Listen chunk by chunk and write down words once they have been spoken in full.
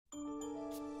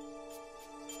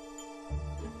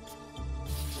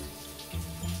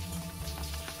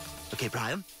Okay,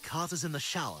 Brian, Carter's in the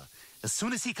shower. As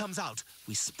soon as he comes out,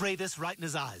 we spray this right in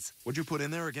his eyes. What'd you put in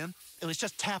there again? It was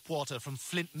just tap water from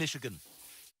Flint, Michigan.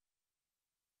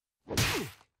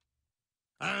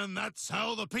 And that's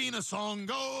how the penis song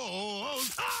goes.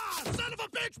 Ah, son of a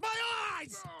bitch, my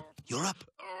eyes! You're up.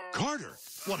 Carter,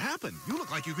 what happened? You look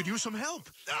like you could use some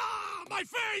help. Ah, my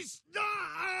face!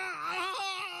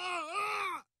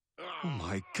 Oh,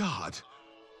 my God.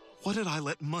 What did I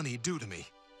let money do to me?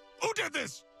 Who did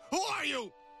this? Who are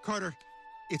you? Carter,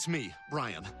 it's me,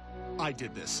 Brian. I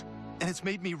did this. And it's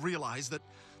made me realize that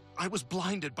I was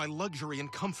blinded by luxury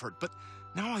and comfort, but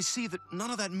now I see that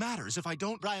none of that matters if I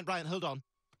don't... Brian, hold on.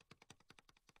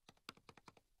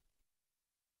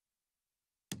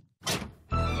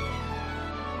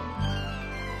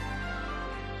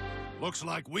 Looks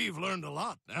like we've learned a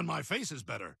lot, and my face is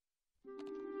better.